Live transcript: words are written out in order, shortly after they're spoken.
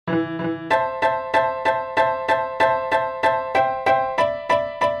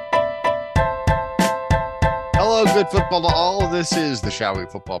Good football to all. This is the Shall We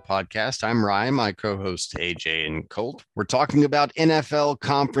Football Podcast. I'm Ryan, my co-host AJ and Colt. We're talking about NFL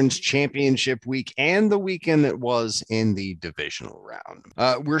Conference Championship Week and the weekend that was in the divisional round.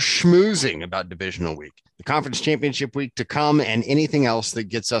 We're schmoozing about divisional week, the Conference Championship Week to come, and anything else that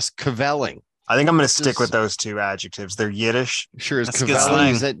gets us cavelling. I think I'm going to stick with those two adjectives. They're Yiddish. Sure, is That's good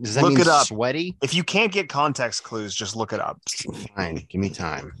cavelling. slang. Does that Look mean it up. sweaty? If you can't get context clues, just look it up. Fine, give me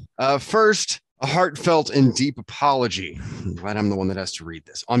time. First, a heartfelt and deep apology. I'm glad I'm the one that has to read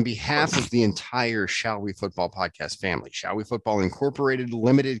this. On behalf of the entire Shall We Football podcast family, Shall We Football Incorporated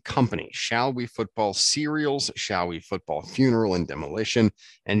Limited Company, Shall We Football Cereals, Shall We Football Funeral and Demolition,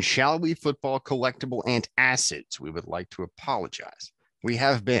 and Shall We Football Collectible Antacids, we would like to apologize. We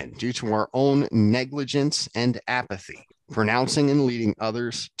have been, due to our own negligence and apathy, pronouncing and leading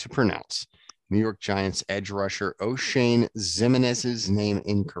others to pronounce New York Giants edge rusher O'Shane Ximenez's name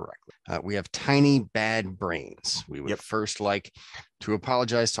incorrectly. We have tiny bad brains. We would first like to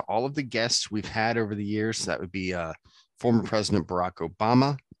apologize to all of the guests we've had over the years. That would be former President Barack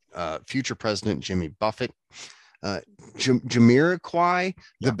Obama, future President Jimmy Buffett, Jamiroquai,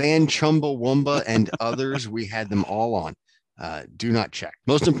 the band Chumbawamba, and others. We had them all on. Do not check.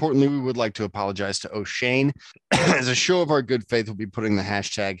 Most importantly, we would like to apologize to O'Shane. As a show of our good faith, we'll be putting the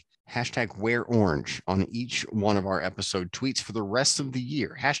hashtag Wear Orange on each one of our episode tweets for the rest of the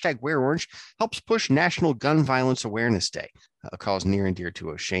year. Hashtag Wear Orange helps push National Gun Violence Awareness Day, a cause near and dear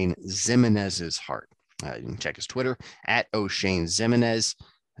to O'Shane Ximenez's heart. You can check his Twitter at O'Shane Ximenez.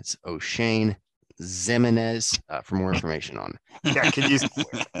 That's O'Shane Ximenez for more information on it. Yeah, could you?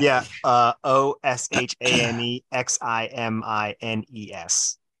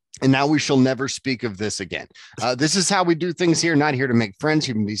 OSHANEXIMINES. And now we shall never speak of this again. This is how we do things here. Not here to make friends.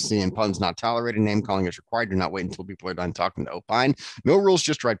 Human decency and puns not tolerated. Name calling is required. Do not wait until people are done talking to opine. No rules,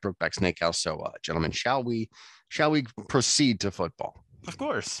 just right. Brokeback Snake House. So, gentlemen, shall we proceed to football? Of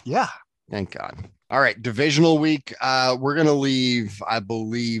course. Yeah. Thank God. All right, divisional week. We're gonna leave, I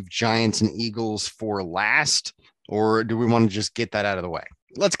believe, Giants and Eagles for last, or do we want to just get that out of the way?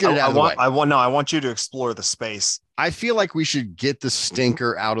 Let's get it out of the way. I want you to explore the space. I feel like we should get the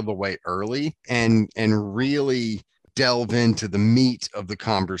stinker out of the way early and really delve into the meat of the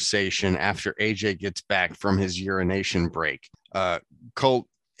conversation after AJ gets back from his urination break. Colt,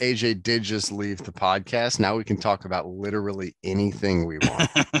 AJ did just leave the podcast. Now we can talk about literally anything we want.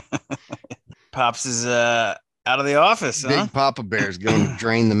 Pops is out of the office, huh? Big Papa Bear's going to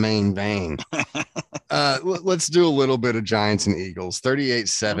drain the main vein. Let's do a little bit of Giants and Eagles.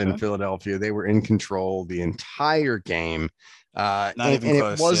 38-7 Philadelphia. They were in control the entire game. Not even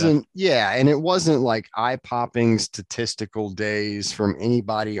close, it wasn't, and it wasn't like eye-popping statistical days from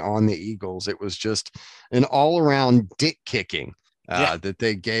anybody on the Eagles. It was just an all-around dick kicking that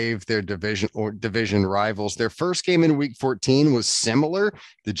they gave their division rivals. Their first game in week 14 was similar.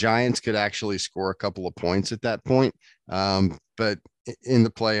 The Giants could actually score a couple of points at that point. But in the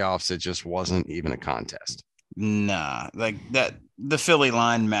playoffs, it just wasn't even a contest. Nah, like that. The Philly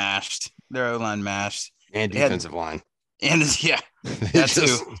line mashed, their O-line mashed, and defensive line. And that's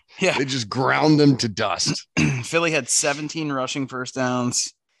too. Yeah, they just ground them to dust. Philly had 17 rushing first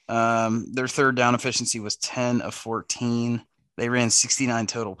downs. Their third down efficiency was 10 of 14. They ran 69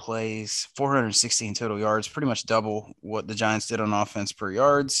 total plays, 416 total yards, pretty much double what the Giants did on offense per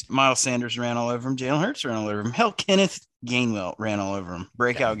yards. Miles Sanders ran all over him. Jalen Hurts ran all over him. Hell, Kenneth Gainwell ran all over him.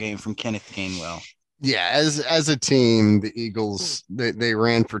 Breakout game from Kenneth Gainwell. Yeah, as a team, the Eagles, they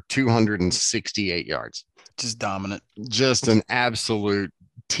ran for 268 yards. Just dominant. Just an absolute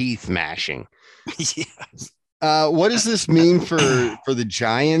teeth mashing. Yeah. What does this mean for the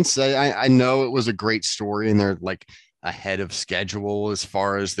Giants? I know it was a great story and they're like ahead of schedule as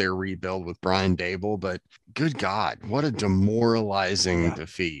far as their rebuild with Brian Dable, but good God, what a demoralizing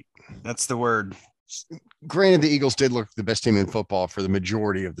defeat. That's the word. Granted, the Eagles did look the best team in football for the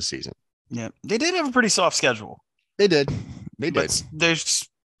majority of the season. Yeah, they did have a pretty soft schedule. They did. But they're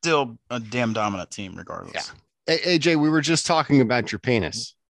still a damn dominant team regardless. Yeah. AJ, we were just talking about your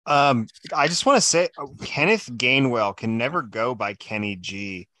penis. I just want to say Kenneth Gainwell can never go by Kenny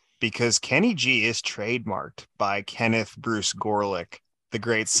G because Kenny G is trademarked by Kenneth Bruce Gorlick, the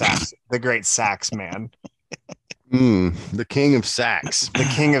great sax man. The king of sax. The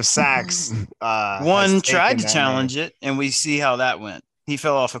king of sax. One tried to challenge it, and we see how that went. He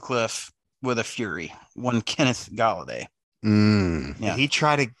fell off a cliff with a fury. One Kenneth Galladay. Yeah. He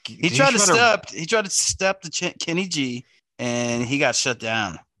tried to step to Kenny G, and he got shut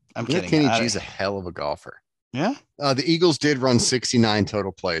down. I'm kidding. Kenny G's a hell of a golfer. Yeah. The Eagles did run 69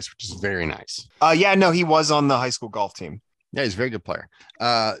 total plays, which is very nice. He was on the high school golf team. Yeah, he's a very good player.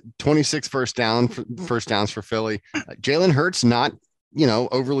 26 first downs for Philly. Jalen Hurts not,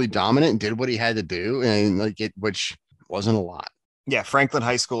 overly dominant, did what he had to do, and which wasn't a lot. Yeah, Franklin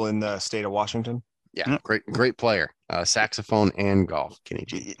High School in the state of Washington. Yeah, great player. Saxophone and golf, Kenny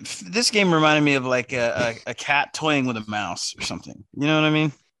G. This game reminded me of like a cat toying with a mouse or something. You know what I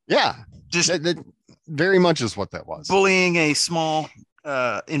mean? Yeah, just that very much is what that was. Bullying a small,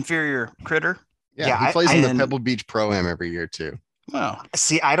 inferior critter. Yeah, he plays in the Pebble Beach Pro-Am every year too. Wow.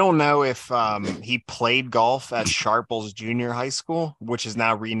 See, I don't know if he played golf at Sharples Junior High School, which is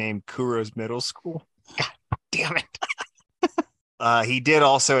now renamed Kuros Middle School. God damn it. He did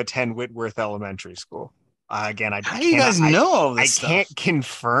also attend Whitworth Elementary School. Again, how do you guys know all this stuff? Can't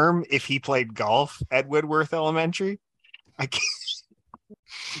confirm if he played golf at Whitworth Elementary. I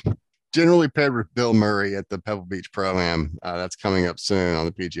can't. Generally paired with Bill Murray at the Pebble Beach Pro-Am. That's coming up soon on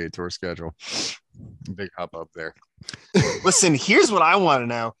the PGA Tour schedule. Big hop up there. Listen, here's what I want to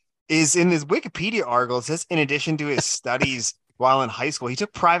know is in this Wikipedia article, it says in addition to his studies while in high school, he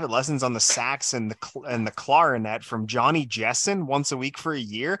took private lessons on the sax and the clarinet from Johnny Jessen once a week for a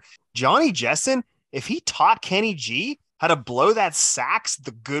year. Johnny Jessen, if he taught Kenny G how to blow that sax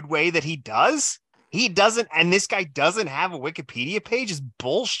the good way that he does, he doesn't, and this guy doesn't have a Wikipedia page, is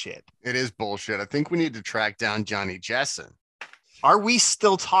bullshit. It is bullshit. I think we need to track down Johnny Jessen. Are we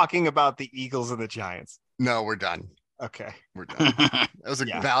still talking about the Eagles and the Giants? No, we're done. Okay. We're done. That was a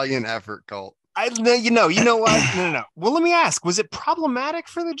valiant effort, Colt. You know what? No. Well, let me ask, was it problematic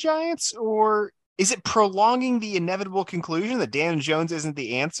for the Giants, or is it prolonging the inevitable conclusion that Daniel Jones isn't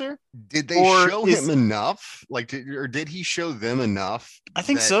the answer? Did they show him enough? Or did he show them enough? I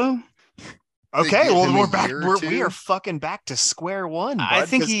think so. Okay, well, we're back. We are fucking back to square one. Bud,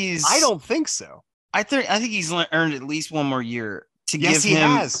 I don't think so. I think he's earned at least one more year to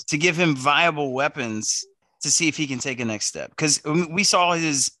give him viable weapons to see if he can take a next step. Because we saw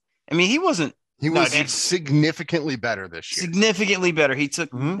he was significantly better this year. Significantly better. He took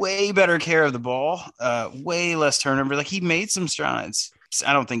way better care of the ball, way less turnover. Like, he made some strides.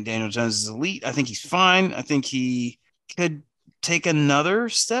 I don't think Daniel Jones is elite. I think he's fine. I think he could take another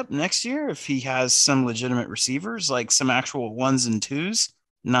step next year if he has some legitimate receivers, like some actual 1s and 2s,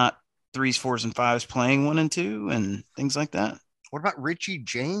 not 3s, 4s, and 5s playing 1 and 2 and things like that. What about Richie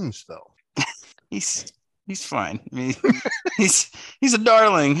James though? He's fine. I mean, he's a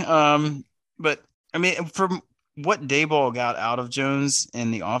darling. But I mean, from what Dayball got out of Jones in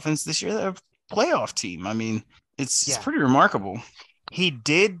the offense this year, they're a playoff team. I mean, it's pretty remarkable. He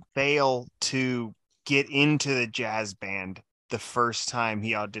did fail to get into the jazz band the first time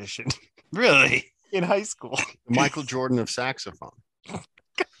he auditioned. Really? In high school. Michael Jordan of saxophone.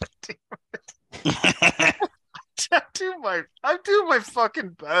 I'm doing my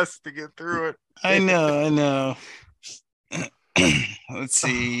fucking best to get through it. I know. Let's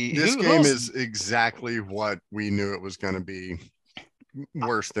see. This game is exactly what we knew it was going to be.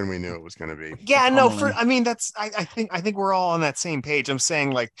 Worse than we knew it was going to be. Yeah, no. I think we're all on that same page. I'm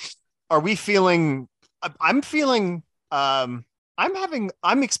saying, like, are we feeling? I'm feeling. I'm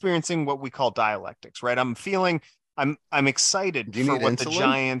experiencing what we call dialectics, right? I'm excited for what the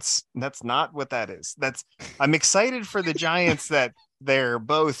Giants. That's not what that is. I'm excited for the Giants that they're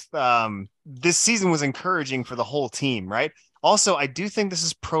both. This season was encouraging for the whole team, right? Also, I do think this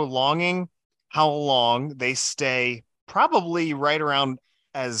is prolonging how long they stay, probably right around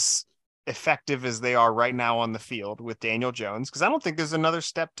as effective as they are right now on the field with Daniel Jones, because I don't think there's another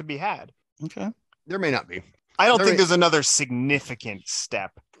step to be had. Okay. There may not be. I don't think there's another significant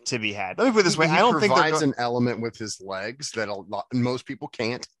step to be had. Let me put it this way. I don't think he provides an element with his legs that most people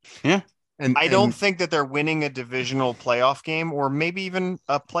can't. Yeah. And I don't think that they're winning a divisional playoff game, or maybe even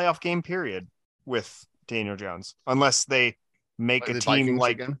a playoff game period with Daniel Jones, unless they make a team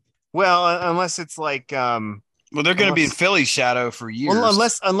like again? Unless it's like well, they're going to be in Philly's shadow for years. Well,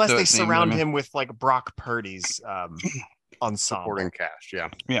 unless they surround him with like Brock Purdy's ensemble. Supporting cast, yeah.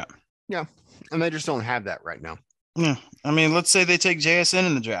 And they just don't have that right now. Yeah, I mean, let's say they take JSN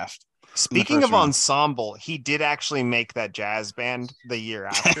in the draft. Speaking of ensemble, he did actually make that jazz band the year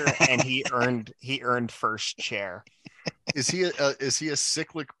after, and he earned first chair. Is he a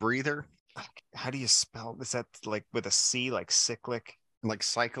cyclic breather? How do you spell? Is that like with a C, like cyclic? Like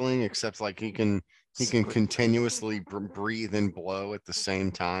cycling, except like he can continuously breathe and blow at the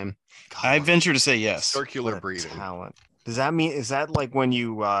same time. God, I venture to say yes. Circular breathing. Talent. Does that mean? Is that like when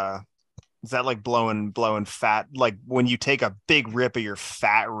you? Is that like blowing fat? Like when you take a big rip of your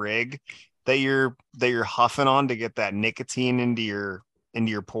fat rig that you're huffing on to get that nicotine into your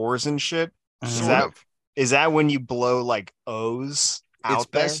pores and shit? Is that when you blow like O's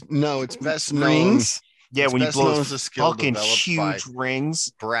out there? It's best known. Yeah, It's when you best blow known as a skill fucking developed huge by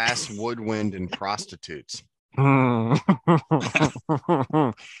rings. brass, woodwind, and prostitutes. With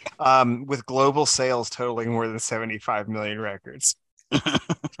global sales totaling more than 75 million records.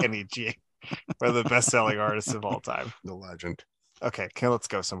 Kenny G, one of the best-selling artists of all time. The legend. Okay, let's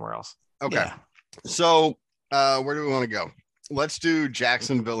go somewhere else. Okay. Yeah. So where do we want to go? Let's do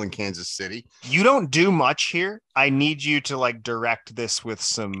Jacksonville and Kansas City. You don't do much here. I need you to like direct this with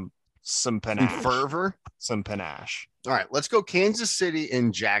some panache. Some fervor. Some panache. All right, let's go Kansas City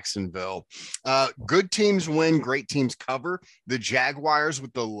and Jacksonville. Good teams win, great teams cover. The Jaguars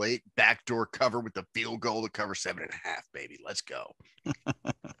with the late backdoor cover with the field goal to cover 7.5, baby. Let's go.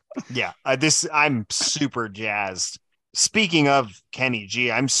 Yeah, I'm super jazzed. Speaking of Kenny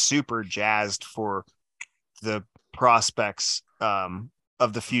G, I'm super jazzed for the prospects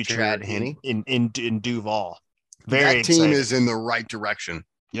of the future Chad Henne? in Duval. Very that team excited. is in the right direction.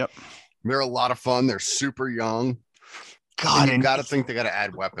 Yep. They're a lot of fun. They're super young. God, and you got to think they got to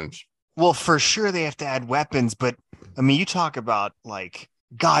add weapons. Well, for sure they have to add weapons, but I mean, you talk about like,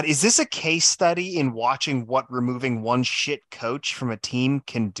 God, is this a case study in watching what removing one shit coach from a team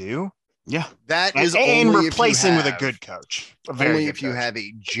can do? Yeah. That is and only replacing if you with a have, good coach. Only if you have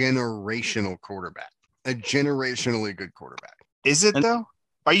a generational quarterback, a generationally good quarterback. Is it though?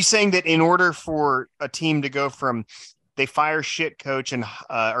 Are you saying that in order for a team to go from they fire shit coach and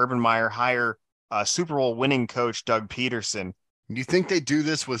Urban Meyer hire Super Bowl winning coach Doug Peterson? Do you think they do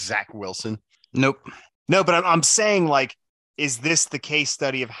this with Zach Wilson? Nope. No, but I'm saying, like, is this the case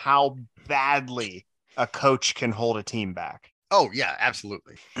study of how badly a coach can hold a team back? Oh, yeah,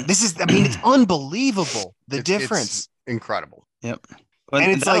 absolutely. This is, I mean, it's unbelievable, the difference. It's incredible. Yep. Well,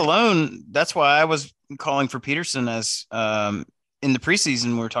 And it's that like, alone, that's why I was calling for Peterson as in the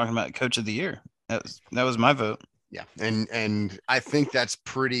preseason, we were talking about coach of the year. That was my vote. Yeah. And I think that's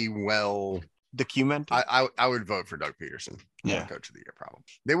pretty well documented. I would vote for Doug Peterson. Yeah. Coach of the year, probably.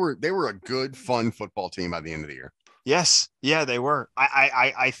 They were a good, fun football team by the end of the year. Yes. Yeah, they were.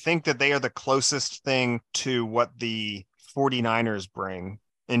 I think that they are the closest thing to what the 49ers bring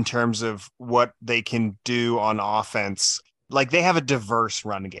in terms of what they can do on offense. Like, they have a diverse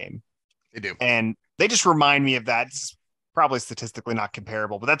run game. They do. And they just remind me of that. It's probably statistically not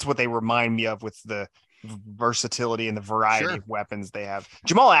comparable, but that's what they remind me of with the versatility and the variety of weapons they have.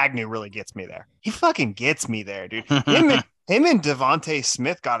 Jamal Agnew really gets me there. He fucking gets me there, dude. Him and Devontae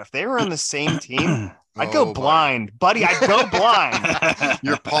Smith, God, if they were on the same team, I'd go blind. Buddy, I'd go blind.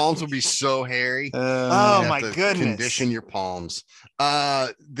 Your palms would be so hairy. Oh, my goodness. Condition your palms.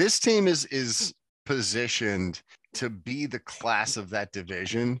 This team is positioned to be the class of that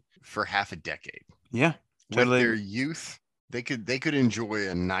division for half a decade. Yeah. Totally. With their youth, they could enjoy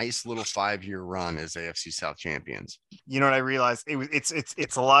a nice little 5-year run as AFC South champions. You know what I realized?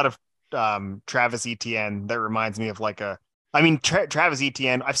 It's a lot of Travis Etienne that reminds me of like Travis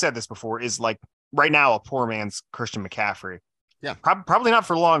Etienne, I've said this before, is like right now a poor man's Christian McCaffrey. Yeah. Probably not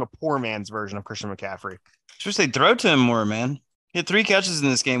for long a poor man's version of Christian McCaffrey. Just they throw to him more, man. He had 3 catches in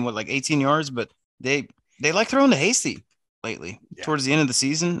this game with like 18 yards, but they like throwing to Hasty lately towards the end of the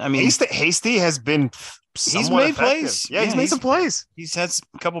season. I mean, Hasty has been he's made effective. plays. Yeah, he's made some plays. He's had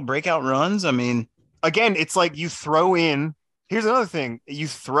a couple breakout runs. I mean, again, it's like you throw in. Here's another thing: you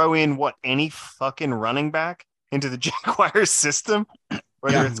throw in any fucking running back into the Jaguars system,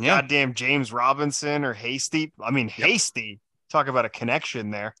 whether it's goddamn James Robinson or Hasty. I mean, Hasty. Talk about a connection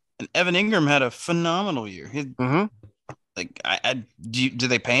there. And Evan Ingram had a phenomenal year. Like, do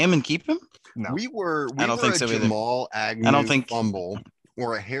they pay him and keep him? No, we were I don't think a so Jamal Agnew I don't think fumble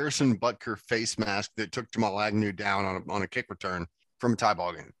or a Harrison Butker face mask that took Jamal Agnew down on a kick return from a tie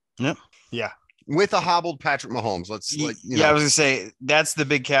ball game. Yep. Yeah. With a hobbled Patrick Mahomes. I was gonna say that's the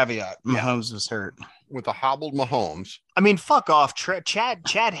big caveat. Mahomes was hurt. With a hobbled Mahomes. I mean, fuck off.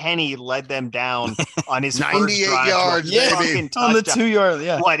 Chad Henne led them down on his 98 yards, baby. On the 2-yard.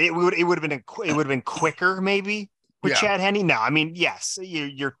 Yeah. What it would have been quicker maybe with Chad Henne. No, I mean, yes,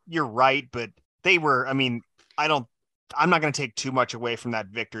 you're right, but they were. I mean, I'm not going to take too much away from that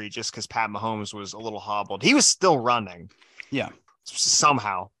victory just because Pat Mahomes was a little hobbled. He was still running. Yeah.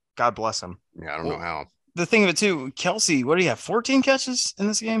 Somehow. God bless him. Yeah, I don't know how. The thing of it too, Kelsey, what do you have? 14 catches in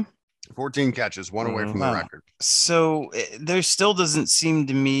this game? 14 catches, one away from the record. So there still doesn't seem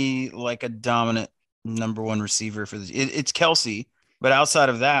to me like a dominant number one receiver for this. It's Kelsey, but outside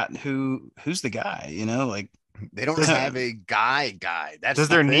of that, who's the guy? You know, like they don't have a guy. Does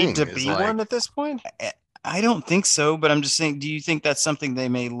there need to be one at this point? I don't think so, but I'm just saying, do you think that's something they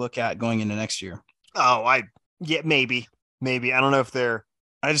may look at going into next year? Oh, maybe. I don't know if they're.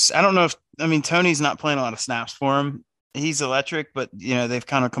 I don't know if Tony's not playing a lot of snaps for him. he's electric, but they've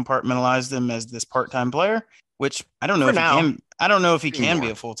kind of compartmentalized him as this part-time player, which I don't know For if now. he can. I don't know if he can More.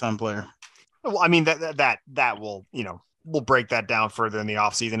 be a full-time player. Well, I mean that will we'll break that down further in the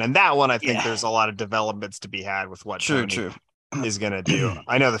offseason. And that one, I think there's a lot of developments to be had with what Tony is going to do.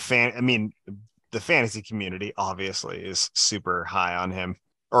 I know the fantasy community obviously is super high on him,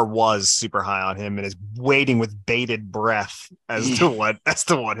 or was super high on him, and is waiting with bated breath as to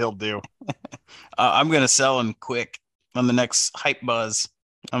what he'll do. I'm going to sell him quick on the next hype buzz.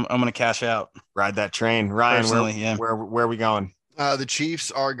 I'm going to cash out. Ride that train. Ryan, where are we going? The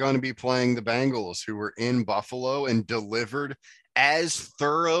Chiefs are going to be playing the Bengals, who were in Buffalo and delivered as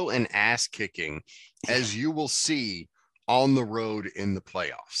thorough an ass kicking as you will see on the road in the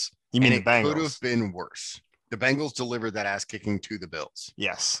playoffs. You mean and the Bengals? It could have been worse. The Bengals delivered that ass kicking to the Bills.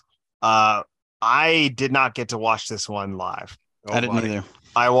 Yes. I did not get to watch this one live. I didn't either.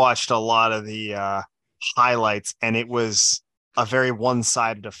 I watched a lot of the highlights, and it was a very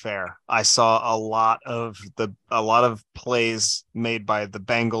one-sided affair. I saw a lot of plays made by the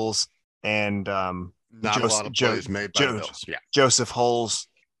Bengals and not a lot of plays made by the Bills. Yeah, Joseph Holes.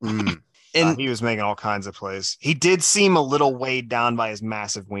 And he was making all kinds of plays. He did seem a little weighed down by his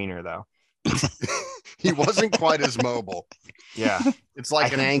massive wiener, though. He wasn't quite as mobile. Yeah, it's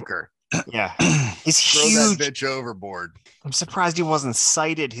like an anchor. Yeah, he's Throw huge. That bitch overboard. I'm surprised he wasn't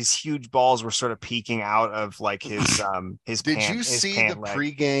sighted. His huge balls were sort of peeking out of like his Did you see the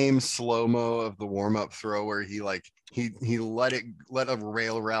pregame slow-mo of the warm-up throw where he let a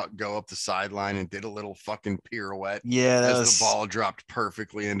rail route go up the sideline and did a little fucking pirouette? Yeah, the ball dropped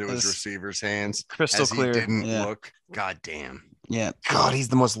perfectly into his receiver's hands. Crystal clear. He didn't look. God damn. Yeah. God, he's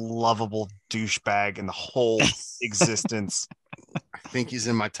the most lovable douchebag in the whole existence. I think he's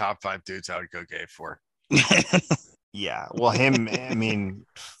in my top 5 dudes I would go gay for. Yeah. Well, him, I mean,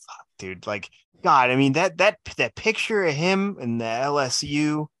 dude, like, God, I mean, that picture of him in the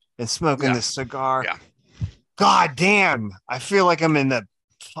LSU and smoking the cigar. Yeah. God damn. I feel like I'm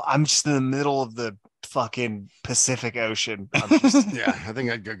just in the middle of the fucking Pacific Ocean. Yeah, I think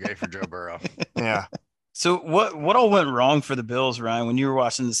I'd go gay for Joe Burrow. Yeah. So what all went wrong for the Bills, Ryan, when you were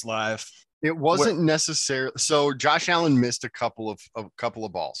watching this live? It wasn't necessarily so. Josh Allen missed a couple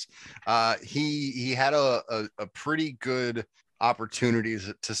of balls. He had a pretty good opportunity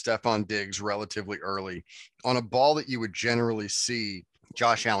to Stephon Diggs relatively early on a ball that you would generally see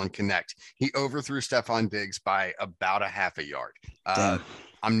Josh Allen connect. He overthrew Stephon Diggs by about a half a yard.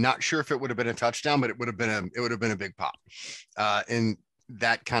 I'm not sure if it would have been a touchdown, but it would have been a big pop, and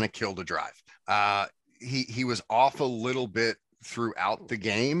that kind of killed a drive. He was off a little bit throughout the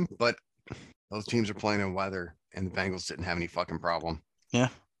game, but those teams are playing in weather, and the Bengals didn't have any fucking problem. Yeah.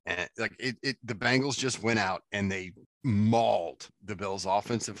 And the Bengals just went out and they mauled the Bills'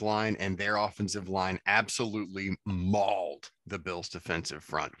 offensive line, and their offensive line absolutely mauled the Bills' defensive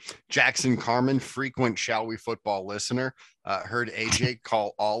front. Jackson Carmen, frequent Shall We Football listener, heard AJ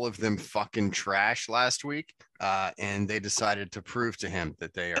call all of them fucking trash last week, and they decided to prove to him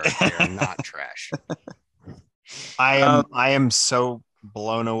that they are not trash. I am so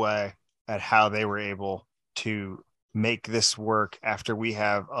blown away at how they were able to make this work after we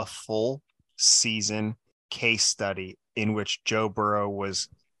have a full season case study in which Joe Burrow was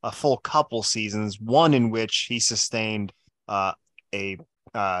a full couple seasons, one in which he sustained a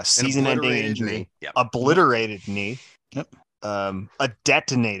season-ending injury, obliterated knee, a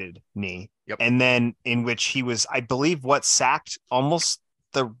detonated knee, and then in which he was, I believe, sacked almost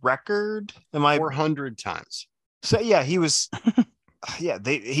the record. 400 times. So yeah, he was. He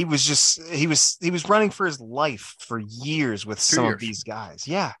was running for his life for years with some of these guys.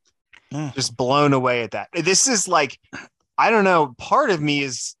 Yeah. Just blown away at that. This is like, I don't know. Part of me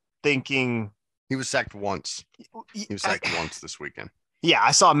is thinking he was sacked once. He was sacked once this weekend. Yeah.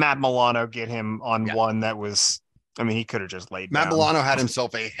 I saw Matt Milano get him on one that was, I mean, he could have just laid down. Matt Milano had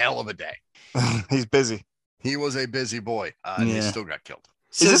himself a hell of a day. He's busy. He was a busy boy. And he still got killed.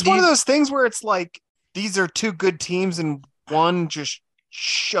 So is this one of those things where it's like, these are two good teams and one just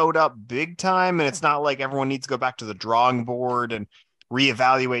showed up big time, and it's not like everyone needs to go back to the drawing board and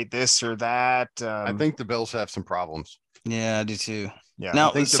reevaluate this or that? I think the Bills have some problems. Yeah, I do too. Yeah.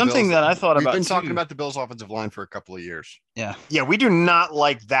 Now, something that I thought about. We've been talking about the Bills' offensive line for a couple of years. Yeah. Yeah, we do not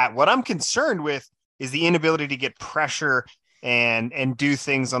like that. What I'm concerned with is the inability to get pressure and do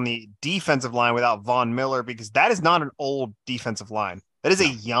things on the defensive line without Von Miller, because that is not an old defensive line. That is a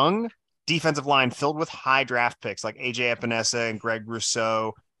young defensive line filled with high draft picks like AJ Epinesa and Greg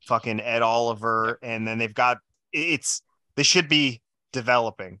Rousseau, fucking Ed Oliver. And then they've got, they should be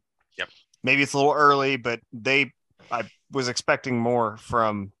developing. Yep. Maybe it's a little early, but I was expecting more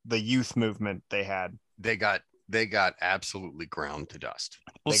from the youth movement they had. They got they got absolutely ground to dust.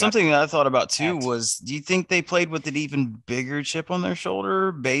 Well, something that I thought about too was, do you think they played with an even bigger chip on their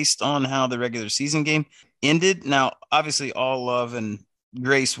shoulder based on how the regular season game ended? Now, obviously, all love and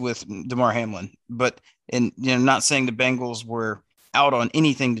grace with DeMar Hamlin, but not saying the Bengals were out on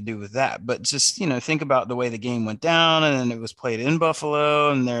anything to do with that, but just think about the way the game went down, and then it was played in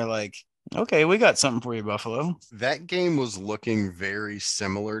Buffalo, and they're like, okay, we got something for you, Buffalo. That game was looking very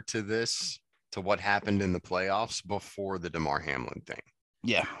similar to what happened in the playoffs before the DeMar Hamlin thing.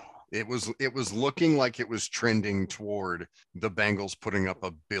 Yeah. It was looking like it was trending toward the Bengals putting up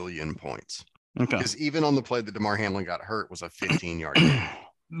 1 billion points. Okay. Because even on the play that DeMar Hamlin got hurt was a 15-yard game.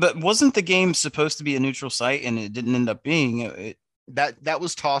 But wasn't the game supposed to be a neutral site, and it didn't end up being? That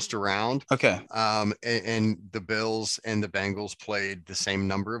was tossed around. Okay. And the Bills and the Bengals played the same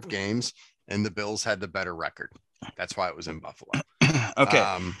number of games, and the Bills had the better record. That's why it was in Buffalo.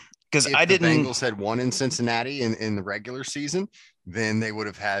 Okay. Because if the Bengals had won in Cincinnati in the regular season, then they would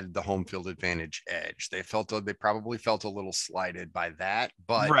have had the home field advantage edge. They probably felt a little slighted by that,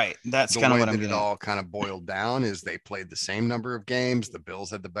 but right. That's kind of what I'm getting. It all kind of boiled down is they played the same number of games. The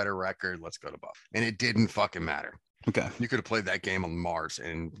Bills had the better record. Let's go to Buffalo, and it didn't fucking matter. Okay. You could have played that game on Mars,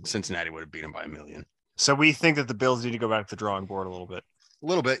 and Cincinnati would have beat them by 1 million. So we think that the Bills need to go back to the drawing board a little bit. A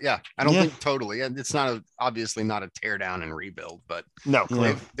little bit, yeah. I don't think totally. And it's obviously not a tear down and rebuild, but no,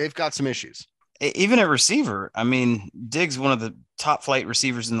 they've got some issues. Even at receiver, I mean, Diggs, one of the top flight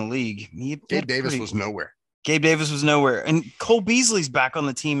receivers in the league. Gabe Davis was nowhere. Gabe Davis was nowhere, and Cole Beasley's back on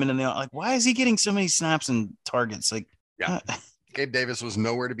the team, and like, why is he getting so many snaps and targets? Like, yeah, Gabe Davis was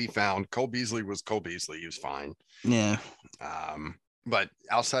nowhere to be found. Cole Beasley was Cole Beasley. He was fine. Yeah. But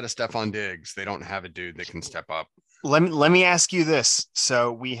outside of Stephon Diggs, they don't have a dude that can step up. Let me ask you this.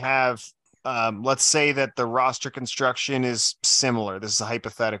 So we have, let's say that the roster construction is similar. This is a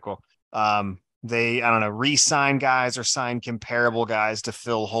hypothetical. They, I don't know, re-sign guys or sign comparable guys to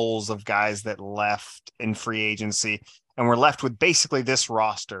fill holes of guys that left in free agency. And we're left with basically this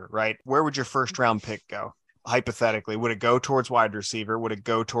roster, right? Where would your first round pick go? Hypothetically, would it go towards wide receiver? Would it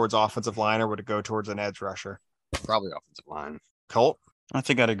go towards offensive line, or would it go towards an edge rusher? Probably offensive line. Colt? I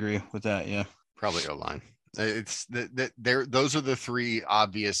think I'd agree with that. Yeah. Probably O-line. It's those are the three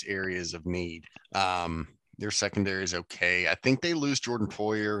obvious areas of need. Their secondary is okay. I think they lose Jordan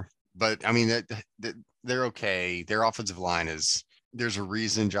Poyer, but I mean they're okay. Their offensive line there's a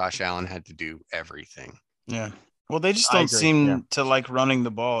reason Josh Allen had to do everything. Yeah. Well, they just don't seem to like running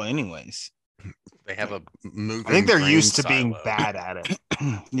the ball anyways. They have a moving. I think they're used to being bad at it.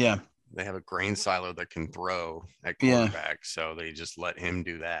 Yeah. They have a grain silo that can throw at quarterback, so they just let him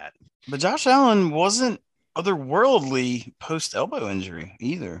do that. But Josh Allen wasn't otherworldly post elbow injury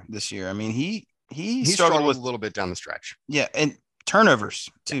either this year. I mean, he struggled with a little bit down the stretch. Yeah, and turnovers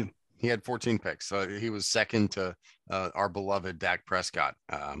too. He had 14 picks, so he was second to our beloved Dak Prescott,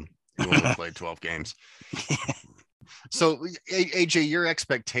 who only played 12 games. So, AJ, your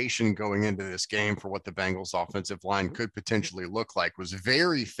expectation going into this game for what the Bengals offensive line could potentially look like was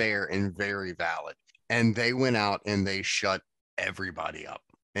very fair and very valid. And they went out and they shut everybody up.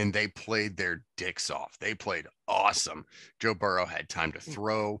 And they played their dicks off. They played awesome. Joe Burrow had time to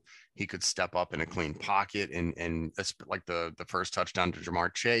throw. He could step up in a clean pocket. And that's like the first touchdown to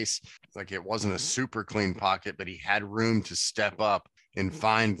Jamar Chase. Like, it wasn't a super clean pocket, but he had room to step up and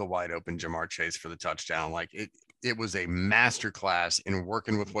find the wide open Jamar Chase for the touchdown. Like, it was a masterclass in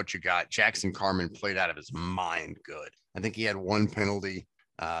working with what you got. Jackson Carman played out of his mind good. I think he had one penalty,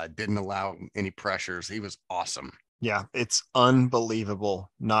 didn't allow any pressures. He was awesome. Yeah, it's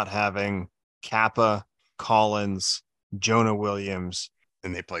unbelievable not having Kappa, Collins, Jonah Williams.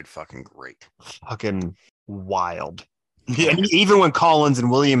 And they played fucking great. Fucking wild. Yeah. And even when Collins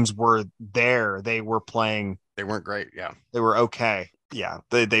and Williams were there, they were playing. They weren't great. Yeah. They were okay. Yeah.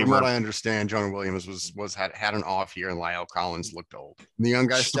 They From were. what I understand, Jonah Williams had an off year, and Lyle Collins looked old. The young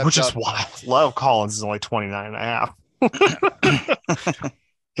guy stepped Which up. is wild. Lyle Collins is only 29 and a half.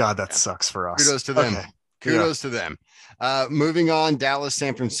 God, that sucks for us. Kudos to them. Okay. Kudos to them. Moving on, Dallas,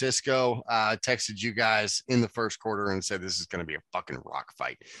 San Francisco. Texted you guys in the first quarter and said this is going to be a fucking rock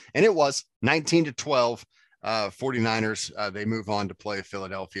fight. And it was 19-12. 49ers, they move on to play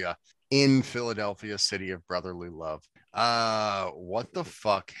Philadelphia in Philadelphia, city of brotherly love. What the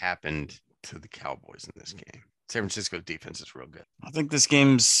fuck happened to the Cowboys in this game? San Francisco's defense is real good. I think this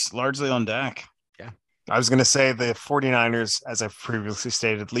game's largely on Dak. Yeah. I was going to say the 49ers, as I've previously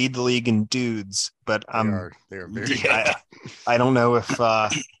stated, lead the league in dudes, but they are very good. I don't know if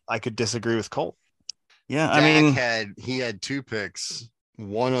I could disagree with Colt. Yeah, Dak I mean, he had 2 picks.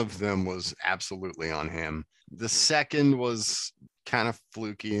 One of them was absolutely on him. The second was kind of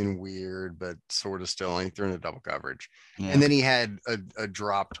fluky and weird, but sort of still. And he threw into double coverage. Yeah. And then he had a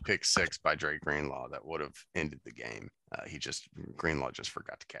dropped pick six by Dre Greenlaw that would have ended the game. Greenlaw just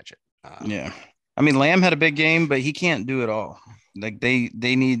forgot to catch it. Yeah. I mean, Lamb had a big game, but he can't do it all. Like they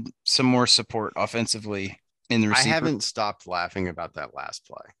need some more support offensively in the receiver. I haven't stopped laughing about that last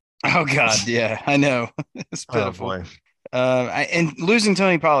play. Oh God, yeah, I know. It's pitiful. boy. And losing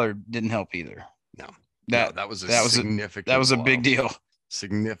Tony Pollard didn't help either. No, that was a significant. That was a blow. big deal.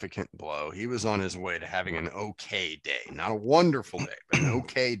 Significant blow. He was on his way to having an okay day, not a wonderful day, but an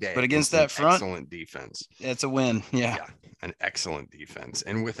okay day. But against that front, excellent defense. It's a win. Yeah, an excellent defense.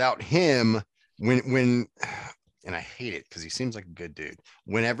 And without him, when and I hate it because he seems like a good dude.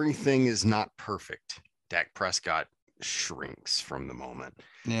 When everything is not perfect, Dak Prescott shrinks from the moment.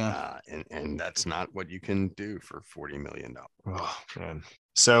 Yeah. And that's not what you can do for $40 million. Oh, man.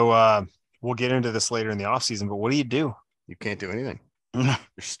 So we'll get into this later in the offseason, but what do? You can't do anything. You're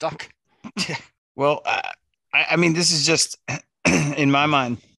stuck. Well, I mean, this is just, in my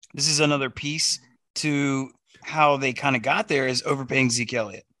mind, this is another piece to how they kind of got there is overpaying Zeke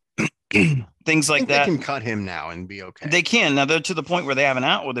Elliott. Things like that. They can cut him now and be okay. They can. Now they're to the point where they have an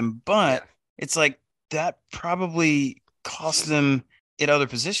out with him, but it's like that probably cost them at other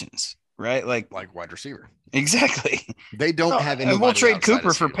positions, right? Like wide receiver. Exactly. They don't have anybody. And we'll trade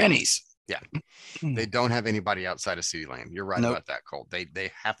Cooper for pennies. Yeah. They don't have anybody outside of CeeDee Lamb. You're right about that, Colt.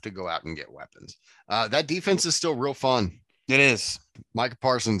 They have to go out and get weapons. That defense is still real fun. It is. Micah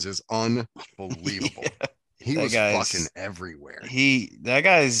Parsons is unbelievable. Yeah. He was fucking everywhere.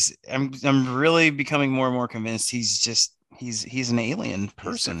 I'm really becoming more and more convinced he's an alien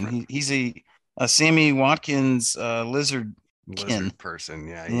person. He's a Sammy Watkins lizard person.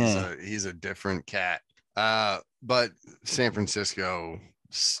 Yeah, he's a different cat. But San Francisco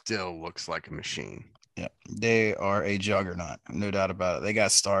still looks like a machine. Yeah, they are a juggernaut, no doubt about it. They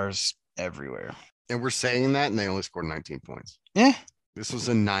got stars everywhere. And we're saying that, and they only scored 19 points. Yeah. This was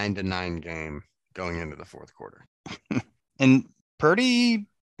a 9-9 game going into the fourth quarter. And Purdy,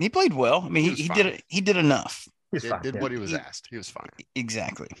 he played well. I mean, he did enough. He did what he was asked. He was fine.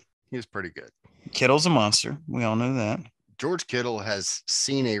 Exactly. He was pretty good. Kittle's a monster. We all know that. George Kittle has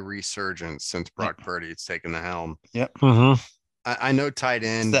seen a resurgence since Brock Purdy has taken the helm. Yep. Mm-hmm. I know tight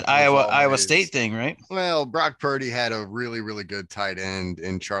end. It's that Iowa State thing, right? Well, Brock Purdy had a really, really good tight end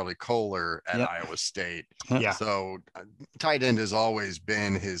in Charlie Kohler at Iowa State. Yeah. So tight end has always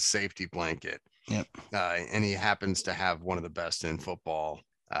been his safety blanket. Yep. And he happens to have one of the best in football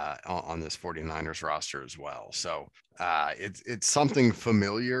on this 49ers roster as well. So it's something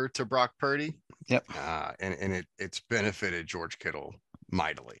familiar to Brock Purdy. Yep. And it's benefited George Kittle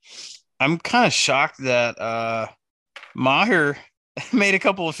mightily. I'm kind of shocked that Maher made a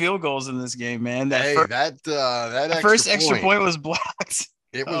couple of field goals in this game, man. That first extra point was blocked.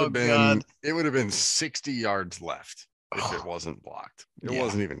 It would have been 60 yards left if it wasn't blocked. It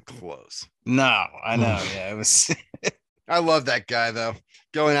wasn't even close. No, I know. Yeah, it was. I love that guy though,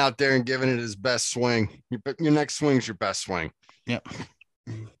 going out there and giving it his best swing. Your next swing's your best swing. Yep.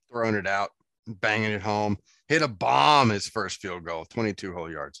 Throwing it out, banging it home. Hit a bomb his first field goal, 22 whole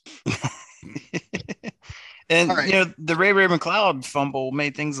yards. And the Ray McLeod fumble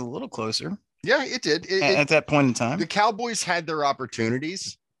made things a little closer. Yeah, it did. At that point in time, the Cowboys had their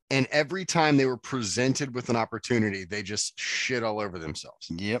opportunities, and every time they were presented with an opportunity, they just shit all over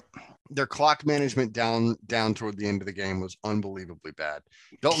themselves. Yep. Their clock management down toward the end of the game was unbelievably bad.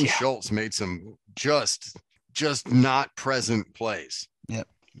 Dalton Schultz made some just not present plays. Yep.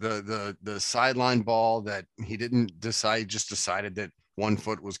 The sideline ball that he didn't decide, just decided that 1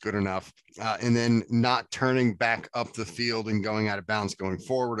 foot was good enough, and then not turning back up the field and going out of bounds going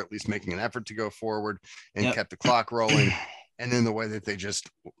forward, at least making an effort to go forward, and kept the clock rolling. And then the way that they just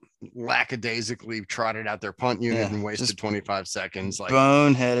lackadaisically trotted out their punt unit and wasted 25 seconds. Like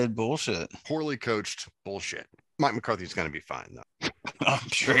boneheaded bullshit. Poorly coached bullshit. Mike McCarthy's going to be fine, though. I'm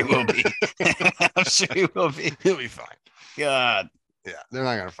sure he will be. I'm sure he will be. He'll be fine. God. Yeah, they're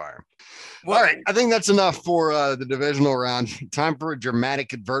not going to fire him. Well, all right, I think that's enough for the divisional round. Time for a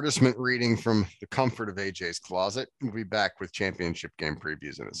dramatic advertisement reading from the comfort of AJ's closet. We'll be back with championship game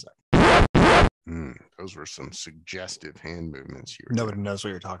previews in a sec. Those were some suggestive hand movements. Nobody knows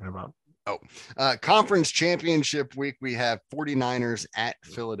what you're talking about. Conference championship week, we have 49ers at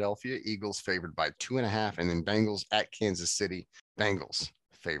Philadelphia, Eagles favored by 2.5, and then Bengals at Kansas City, Bengals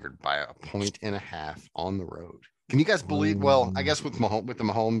favored by 1.5 on the road. Can you guys believe? Well, I guess with the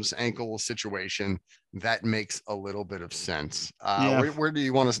Mahomes ankle situation, that makes a little bit of sense. Where do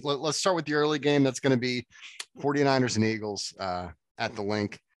you want to? Let's start with the early game. That's going to be 49ers and Eagles at the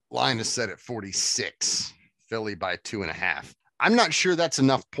link. Line is set at 46. Philly by 2.5. I'm not sure that's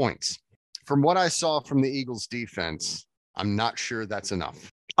enough points. From what I saw from the Eagles defense, I'm not sure that's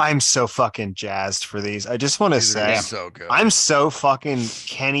enough. I'm so fucking jazzed for these. I just want to say, so good. I'm so fucking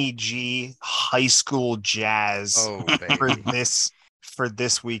Kenny G high school jazz for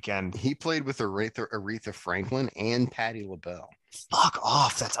this weekend. He played with Aretha Franklin and Patti LaBelle. Fuck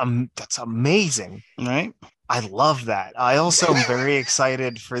off. That's amazing. Right? I love that. I also am very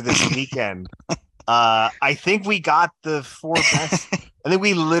excited for this weekend. I think we got the 4 best. I think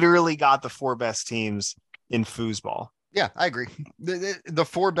we literally got the 4 best teams in foosball. Yeah, I agree. The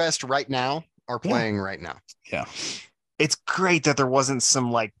 4 best right now are playing right now. Yeah. It's great that there wasn't some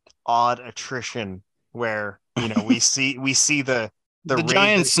like odd attrition where, you know, we see the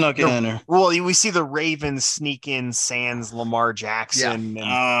Giants snuck in. Well, we see the Ravens sneak in sans Lamar Jackson.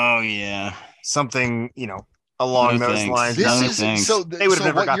 Yeah. And something, you know, along those lines. They would have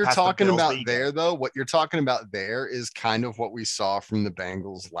never got what you're past talking the Bills, about there, though. What you're talking about there is kind of what we saw from the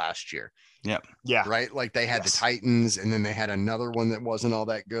Bengals last year. Yep. Yeah. Right. Like they had the Titans, and then they had another one that wasn't all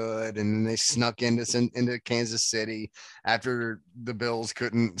that good, and then they snuck into Kansas City after the Bills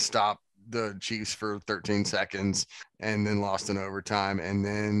couldn't stop the Chiefs for 13 seconds, and then lost in overtime, and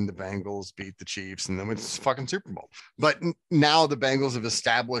then the Bengals beat the Chiefs, and then went to fucking Super Bowl. But now the Bengals have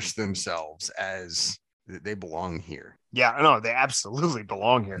established themselves as they belong here. Yeah, no, they absolutely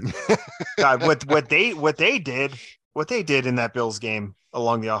belong here. God, what they did in that Bills game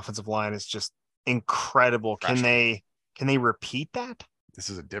along the offensive line is just incredible. Can they repeat that? This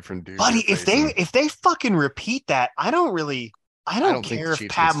is a different dude. Buddy, if they fucking repeat that, I don't care if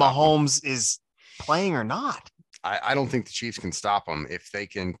Pat Mahomes is playing or not. I don't think the Chiefs can stop them if they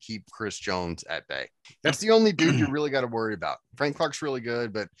can keep Chris Jones at bay. That's the only dude you really got to worry about. Frank Clark's really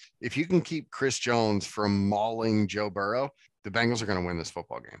good, but if you can keep Chris Jones from mauling Joe Burrow, the Bengals are going to win this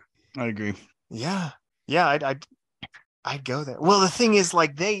football game. I agree. Yeah, I'd go there. Well, the thing is,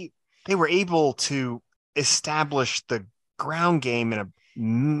 like they were able to establish the ground game in a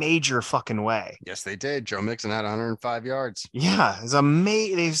major fucking way. Yes, they did. Joe Mixon had 105 yards. Yeah,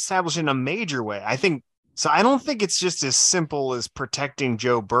 they established it in a major way. I think so. I don't think it's just as simple as protecting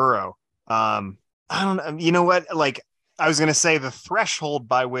Joe Burrow. I don't know. You know what? Like I was going to say, the threshold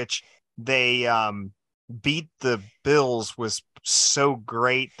by which they beat the Bills was so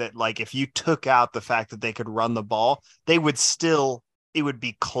great that, like, if you took out the fact that they could run the ball, it would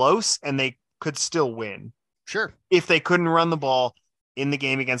be close and they could still win. Sure. If they couldn't run the ball in the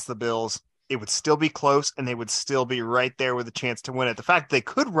game against the Bills, it would still be close and they would still be right there with a chance to win it. The fact that they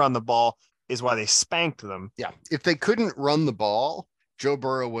could run the ball is why they spanked them. Yeah. If they couldn't run the ball, Joe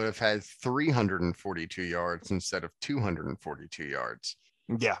Burrow would have had 342 yards instead of 242 yards.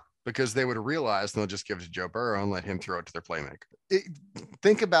 Yeah. Because they would have realized they'll just give it to Joe Burrow and let him throw it to their playmaker.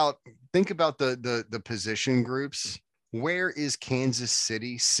 Think about the position groups. Where is Kansas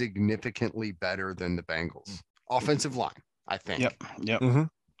City significantly better than the Bengals? Offensive line, I think. Yep. Mm-hmm.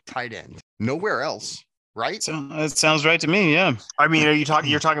 Tight end. Nowhere else, right? So it sounds right to me. Yeah. I mean, you're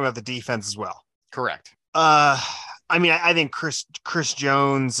talking about the defense as well? Correct. I mean, I think Chris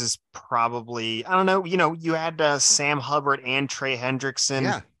Jones is probably, I don't know, you know, you had Sam Hubbard and Trey Hendrickson.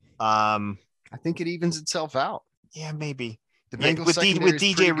 Yeah. I think it evens itself out. Yeah, maybe. The Bengals with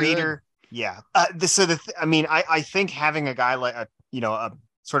DJ Reader. Yeah. I think having a guy like a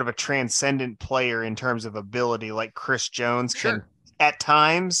sort of a transcendent player in terms of ability like Chris Jones can at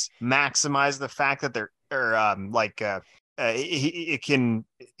times maximize the fact that he can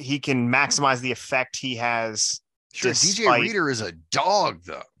maximize the effect he has. Sure, DJ Reader is a dog,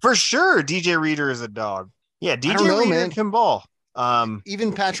 though. For sure, DJ Reader is a dog. Yeah, DJ Reader can ball.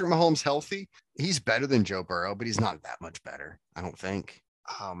 Even Patrick Mahomes healthy, he's better than Joe Burrow, but he's not that much better, I don't think.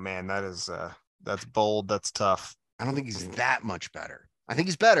 Oh man, that's bold. That's tough. I don't think he's that much better. I think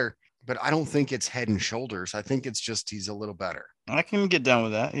he's better, but I don't think it's head and shoulders. I think it's just he's a little better. I can get down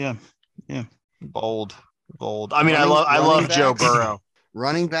with that. Yeah. Bold. I mean, I love Joe Burrow.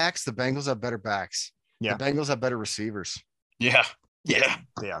 Running backs, the Bengals have better backs. Yeah. The Bengals have better receivers. Yeah.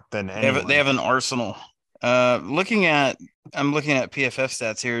 Then they have an arsenal. I'm looking at PFF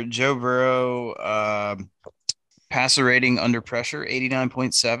stats here. Joe Burrow, passer rating under pressure,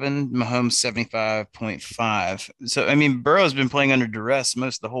 89.7, Mahomes 75.5. So, I mean, Burrow's been playing under duress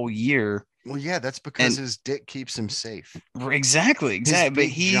most of the whole year. Well, yeah, that's because his dick keeps him safe. Exactly. But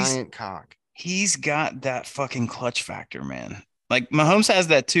he's giant cock. He's got that fucking clutch factor, man. Like Mahomes has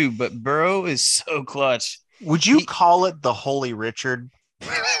that too, but Burrow is so clutch. Would you call it the Holy Richard?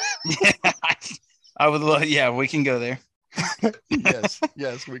 I would love. Yeah, we can go there.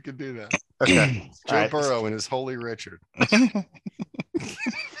 Yes, we could do that. Okay, Joe Burrow and his Holy Richard. Does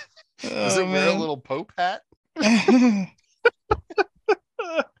it wear a little Pope hat?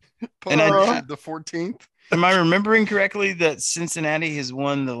 The 14th. Am I remembering correctly that Cincinnati has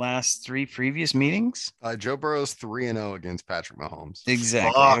won the last 3 previous meetings? Joe Burrow's 3-0 against Patrick Mahomes. Fuck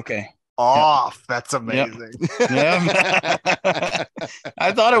Exactly. Okay. off. That's amazing. Yeah.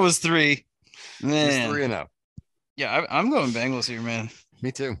 I thought it was 3. He's Man. 3-0. Yeah, I'm going Bengals here, man.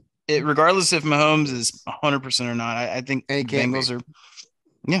 Me too. Regardless if Mahomes is 100% or not, I think And he can't Bengals be. are.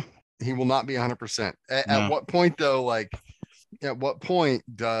 Yeah. He will not be 100%. No. At what point, though, at what point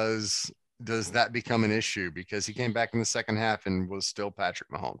does that become an issue? Because he came back in the second half and was still Patrick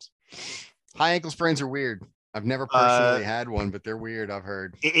Mahomes. High ankle sprains are weird. I've never personally had one, but they're weird. I've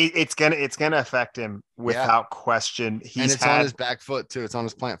heard It's gonna affect him without question. And it's on his back foot too. It's on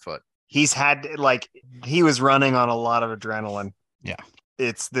his plant foot. He's had he was running on a lot of adrenaline. Yeah.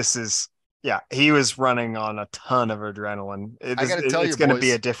 He was running on a ton of adrenaline. It's going to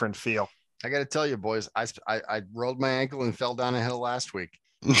be a different feel. I got to tell you, boys, I rolled my ankle and fell down a hill last week.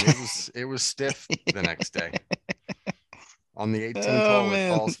 It was stiff the next day on the 18th hole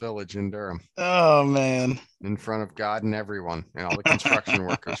at Falls Village in Durham. Oh, man. In front of God and everyone and all the construction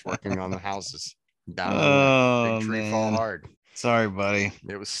workers working on the houses down on the big tree fall hard. Sorry, buddy.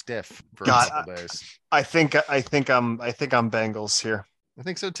 It was stiff for a couple days. I think I'm Bengals here. I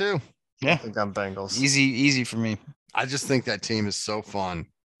think so too. Yeah. I think I'm Bengals. Easy for me. I just think that team is so fun.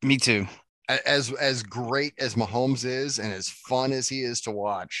 Me too. As great as Mahomes is and as fun as he is to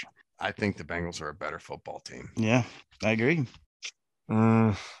watch, I think the Bengals are a better football team. Yeah, I agree.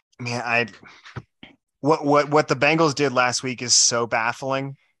 Man, what the Bengals did last week is so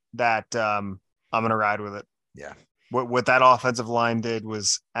baffling that I'm gonna ride with it. Yeah. What that offensive line did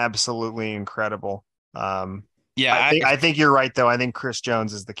was absolutely incredible. I think you're right though. I think Chris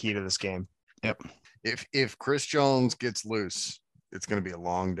Jones is the key to this game. Yep. If Chris Jones gets loose, it's going to be a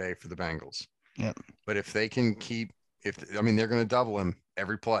long day for the Bengals. Yep. But if they can they're going to double him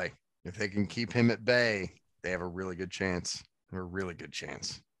every play. If they can keep him at bay, they have a really good chance.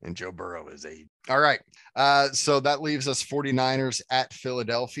 And Joe Burrow is all right. So that leaves us 49ers at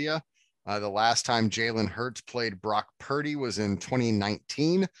Philadelphia. The last time Jalen Hurts played Brock Purdy was in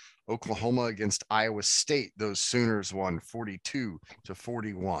 2019, Oklahoma against Iowa State. Those Sooners won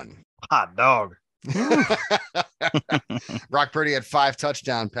 42-41. Hot dog. Brock Purdy had 5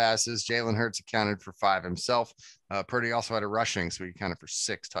 touchdown passes. Jalen Hurts accounted for 5 himself. Purdy also had a rushing, so he accounted for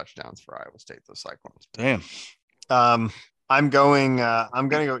 6 touchdowns for Iowa State. Those Cyclones. Damn. I'm going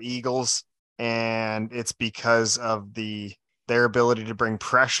to go Eagles, and it's because of their ability to bring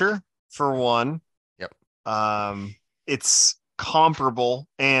pressure for one. Yep. It's comparable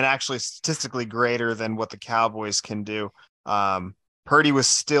and actually statistically greater than what the Cowboys can do. Purdy was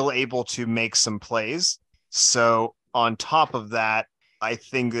still able to make some plays. So on top of that, I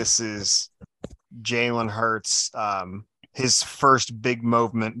think this is Jalen Hurts, his first big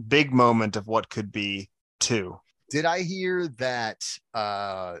moment of what could be 2. Did I hear that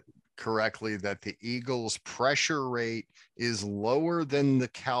correctly, that the Eagles' pressure rate is lower than the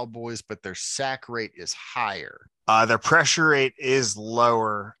Cowboys, but their sack rate is higher? Their pressure rate is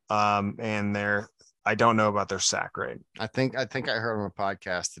lower, and I don't know about their sack rate. I think I heard on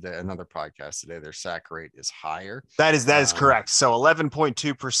another podcast today, their sack rate is higher. That is correct. So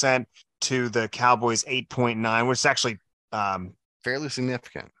 11.2% to the Cowboys 8.9, which is actually fairly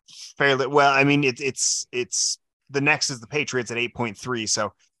significant. Fairly well. I mean, it's the next is the Patriots at 8.3.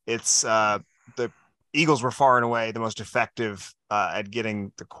 So it's the Eagles were far and away the most effective at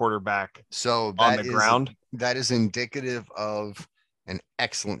getting the quarterback on the ground. That is indicative of an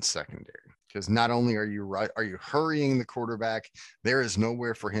excellent secondary. Because not only are you hurrying the quarterback, there is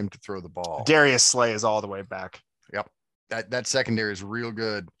nowhere for him to throw the ball. Darius Slay is all the way back. Yep. That secondary is real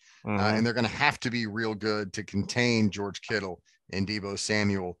good. And they're going to have to be real good to contain George Kittle and Deebo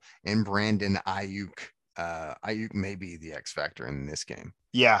Samuel and Brandon Ayuk. Ayuk may be the X factor in this game.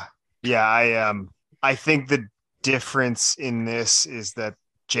 Yeah. I think the difference in this is that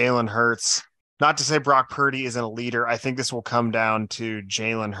Jalen Hurts, not to say Brock Purdy isn't a leader. I think this will come down to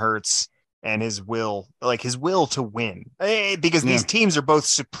Jalen Hurts and his will to win, because these teams are both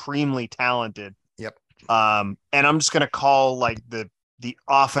supremely talented. Yep. And I'm just going to call the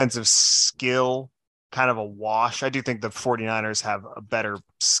offensive skill kind of a wash. I do think the 49ers have a better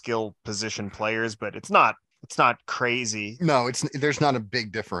skill position players, but it's not crazy. No, there's not a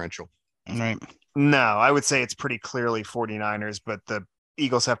big differential. Right. No, I would say it's pretty clearly 49ers, but the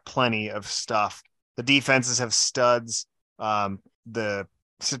Eagles have plenty of stuff. The defenses have studs.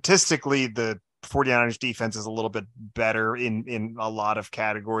 Statistically, the 49ers defense is a little bit better in a lot of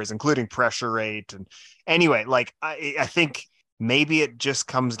categories, including pressure rate. And anyway, I think maybe it just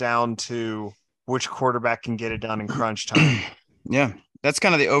comes down to which quarterback can get it done in crunch time. Yeah. That's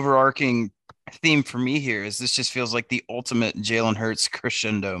kind of the overarching theme for me here. Is this just feels like the ultimate Jalen Hurts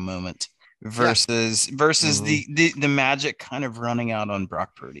crescendo moment versus the magic kind of running out on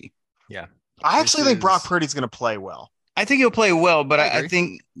Brock Purdy. Yeah, I actually think Brock Purdy's going to play well. I think he'll play well, but I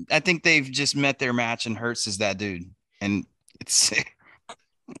think they've just met their match, and Hurts is that dude, and it's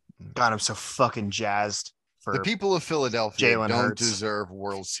God, I'm so fucking jazzed for the people of Philadelphia. Jalen don't Hurts. Deserve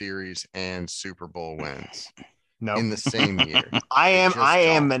World Series and Super Bowl wins in the same year. I am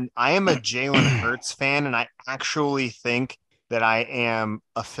a Jalen Hurts fan, and I actually think that I am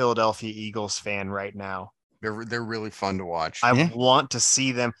a Philadelphia Eagles fan right now. They're really fun to watch. I want to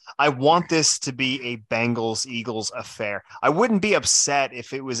see them. I want this to be a Bengals-Eagles affair. I wouldn't be upset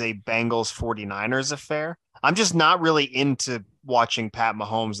if it was a Bengals-49ers affair. I'm just not really into watching Pat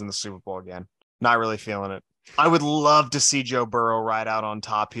Mahomes in the Super Bowl again. Not really feeling it. I would love to see Joe Burrow ride out on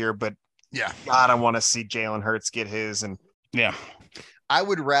top here, but yeah, God, I want to see Jalen Hurts get his. And yeah, I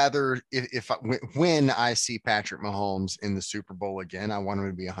would rather when I see Patrick Mahomes in the Super Bowl again, I want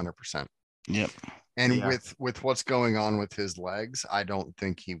him to be 100%. Yep. And with what's going on with his legs, I don't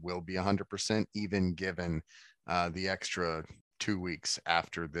think he will be 100%, even given the extra 2 weeks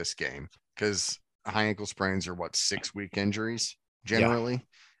after this game, because high ankle sprains are 6-week injuries generally,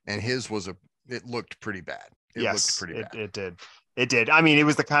 and his it looked pretty bad. It did. I mean, it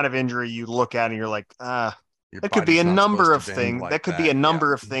was the kind of injury you look at and you're like, that could be a number of things. That could be a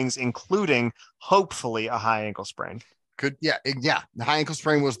number of things, including hopefully a high ankle sprain. The high ankle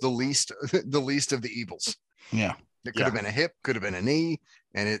sprain was the least of the evils. Yeah. It could have been a hip, could have been a knee,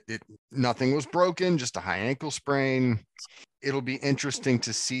 and it nothing was broken, just a high ankle sprain. It'll be interesting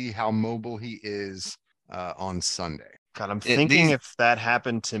to see how mobile he is on Sunday. God, I'm thinking if that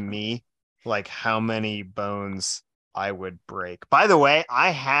happened to me, like how many bones I would break. By the way,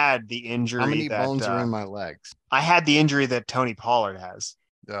 I had the injury. How many bones are in my legs? I had the injury that Tony Pollard has.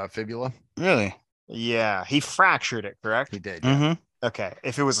 Fibula? Really? Yeah, he fractured it, correct? He did. Yeah. Mm-hmm. Okay.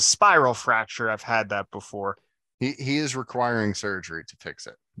 If it was a spiral fracture, I've had that before. He is requiring surgery to fix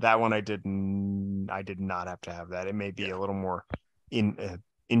it. That one I did not have to have that. It may be a little more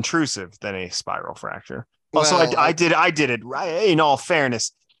intrusive than a spiral fracture. Also, I did it. In all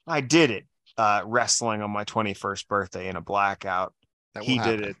fairness, I did it wrestling on my 21st birthday in a blackout. He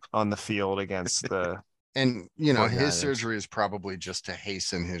did it on the field against the. And his surgery is probably just to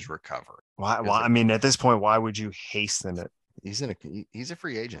hasten his recovery. Why? I mean, at this point, why would you hasten it? He's a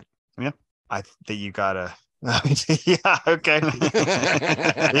free agent. Yeah, I think you gotta. Yeah. Okay.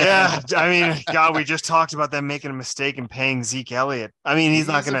 Yeah. I mean, God, we just talked about them making a mistake and paying Zeke Elliott. I mean, he's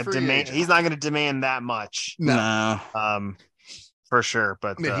not going to demand. He's not going to demand that much. No. For sure.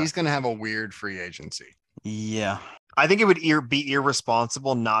 But he's going to have a weird free agency. Yeah. I think it would be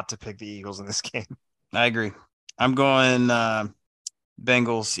irresponsible not to pick the Eagles in this game. I agree. I'm going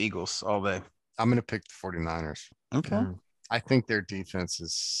Bengals, Eagles all day. I'm going to pick the 49ers. Okay. I think their defense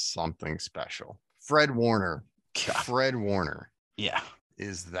is something special. Fred Warner. Yeah.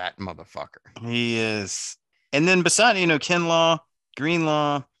 Is that motherfucker. He is. And then beside, Kinlaw,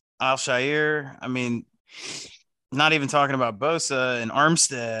 Greenlaw, Alshire. I mean, not even talking about Bosa and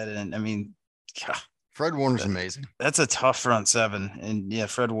Armstead. And I mean, God. Fred Warner's amazing. That's a tough front seven. And yeah,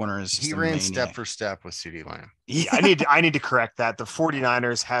 Fred Warner is. He ran step for step with CeeDee Lamb. I need to correct that. The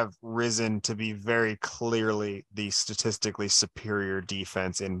 49ers have risen to be very clearly the statistically superior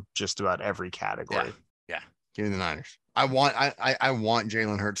defense in just about every category. Yeah. Give me the Niners. I want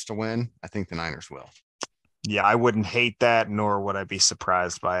Jalen Hurts to win. I think the Niners will. Yeah, I wouldn't hate that, nor would I be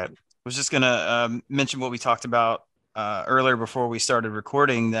surprised by it. I was just going to mention what we talked about earlier before we started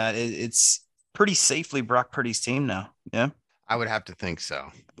recording, that it's pretty safely Brock Purdy's team now. Yeah. I would have to think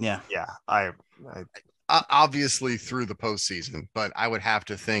so. Yeah. Yeah. I obviously through the postseason, but I would have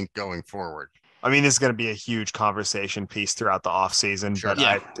to think going forward. I mean, this is going to be a huge conversation piece throughout the offseason. Sure.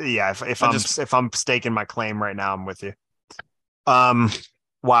 But if I'm staking my claim right now, I'm with you.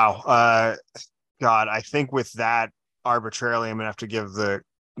 Wow. God, I think with that arbitrarily, I'm going to have to give the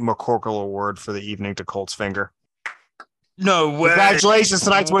McCorkle Award for the evening to Colts Finger. No way.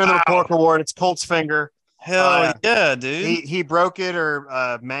 Tonight's winner of the McCorkle Award. It's Colts Finger. Hell yeah, dude. He broke it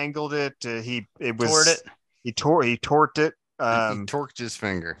or mangled it. He torqued it. He torqued his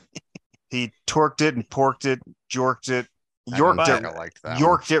finger. He torqued it and porked it, yorked it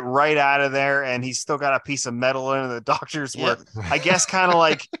it right out of there, and he's still got a piece of metal in it. The doctors were, I guess, kind of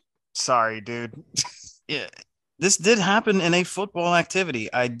like, sorry, dude. Yeah, this did happen in a football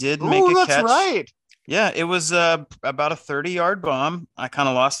activity. I did make a catch. That's right. Yeah, it was about a 30-yard bomb. I kind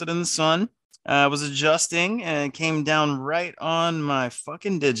of lost it in the sun. I was adjusting and it came down right on my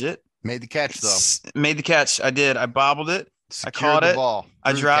fucking digit. Made the catch, though. Made the catch. I did. I bobbled it. Secured caught the it. ball.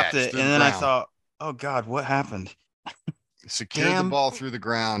 I threw the dropped catch, it, through and the then I ground. thought, oh God, what happened? Secured the Damn. ball through the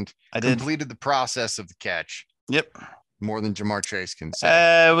ground. I did. Completed the process of the catch. Yep. More than Jamar Chase can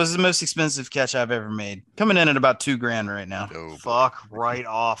say. It was the most expensive catch I've ever made. Coming in at about $2,000 right now. Oh, boy. Fuck right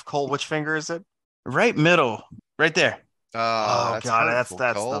off. Cole, which finger is it? Right middle, right there. Oh That's God, hurtful,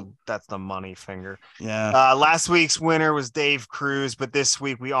 Cole. that's the money finger. Yeah. Last week's winner was Dave Cruz, but this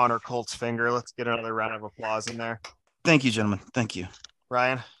week we honor Colt's finger. Let's get another round of applause in there. Thank you, gentlemen. Thank you.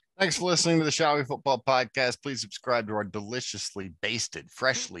 Ryan. Thanks for listening to the Shall We Football podcast. Please subscribe to our deliciously basted,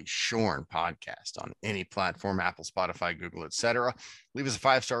 freshly shorn podcast on any platform, Apple, Spotify, Google, etc. Leave us a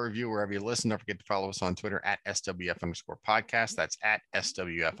 5-star review wherever you listen. Don't forget to follow us on Twitter at SWF_podcast. That's at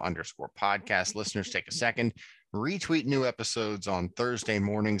SWF_podcast. Listeners, take a second, retweet new episodes on Thursday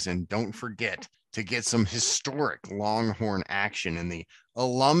mornings, and don't forget to get some historic Longhorn action in the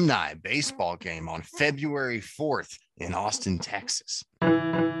alumni baseball game on February 4th in Austin, Texas.